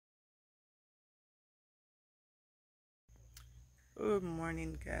Good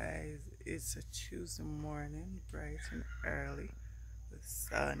morning, guys. It's a Tuesday morning, bright and early. The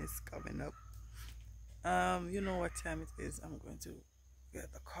sun is coming up. You know what time it is. I'm going to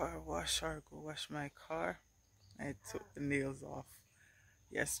get the car wash or go wash my car. I took the nails off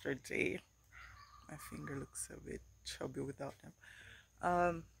yesterday. My finger looks a bit chubby without them.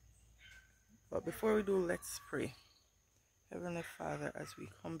 But before we do, let's pray. Heavenly Father, as we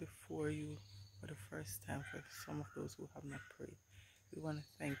come before you for the first time, for some of those who have not prayed, we want to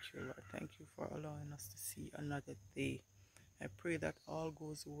thank you, Lord. Thank you for allowing us to see another day. I pray that all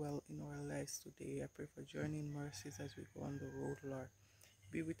goes well in our lives today. I pray for journeying mercies as we go on the road, Lord.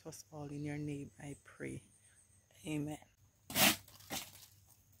 Be with us all in your name, I pray. Amen.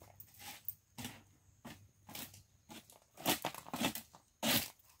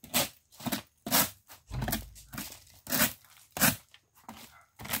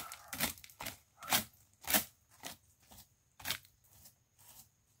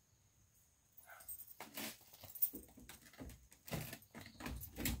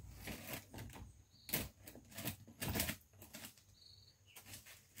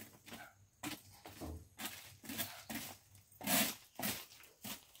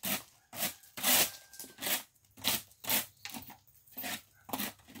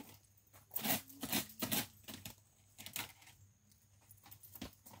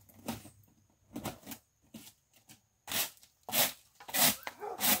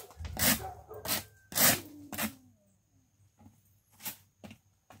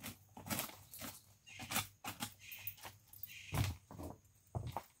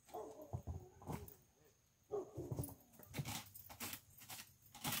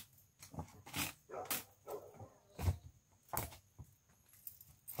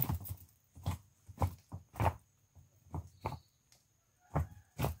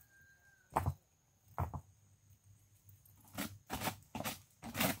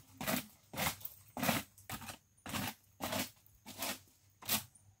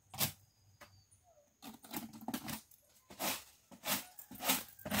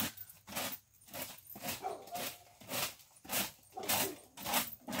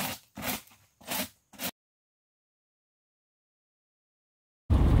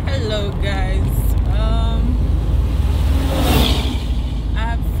 Hello guys,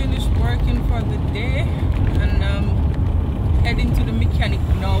 I've finished working for the day and heading to the mechanic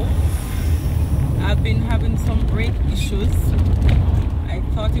now. I've been having some brake issues. I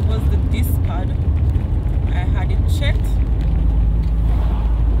thought it was the disc pad. I had it checked.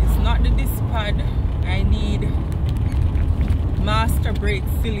 It's not the disc pad. I need master brake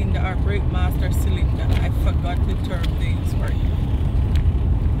cylinder or brake master cylinder. I forgot the term they use for it.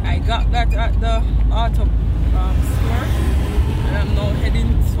 I got that at the auto store and I'm now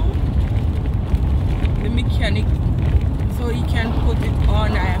heading to the mechanic so he can put it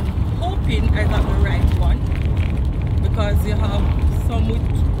on. I am hoping I got the right one because you have some with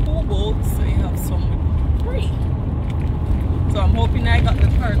 2 bolts, so you have some with 3. So I'm hoping I got the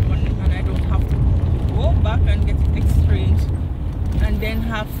third one and I don't have to go back and get it exchanged and then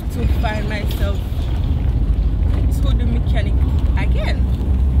have to find myself to the mechanic again.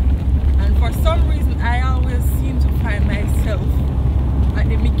 And for some reason, I always seem to find myself at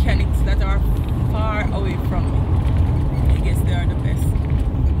the mechanics that are far away from me. I guess they are the best.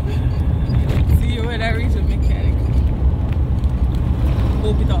 See you when I reach the mechanic.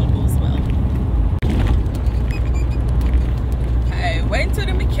 Hope it all goes well. I went to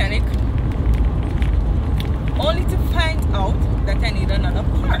the mechanic only to find out that I need another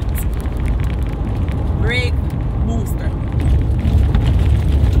part. Brake booster.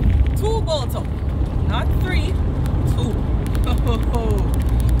 2 bolts up, not 3, 2.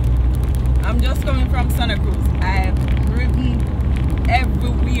 I'm just coming from Santa Cruz. I've driven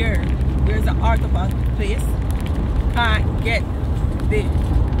everywhere. There's an artifact place. Can't get the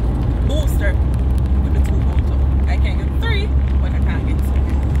booster with the 2 bolts up. I can get 3, but I can't get 2.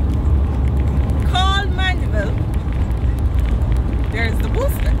 Call Mandeville. There's the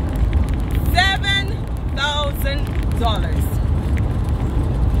booster. $7,000.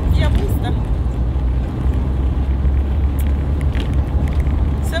 Yeah, booster.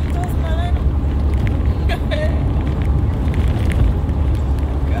 $7,000.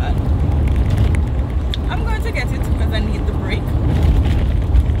 God. I'm going to get it because I need the brake.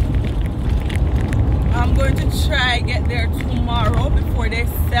 I'm going to try get there tomorrow before they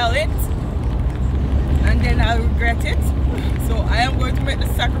sell it, and then I'll regret it. So I am going to make the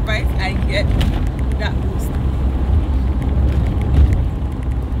sacrifice and get that booster.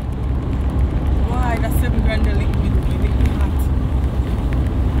 Why that's $7 grand a lick?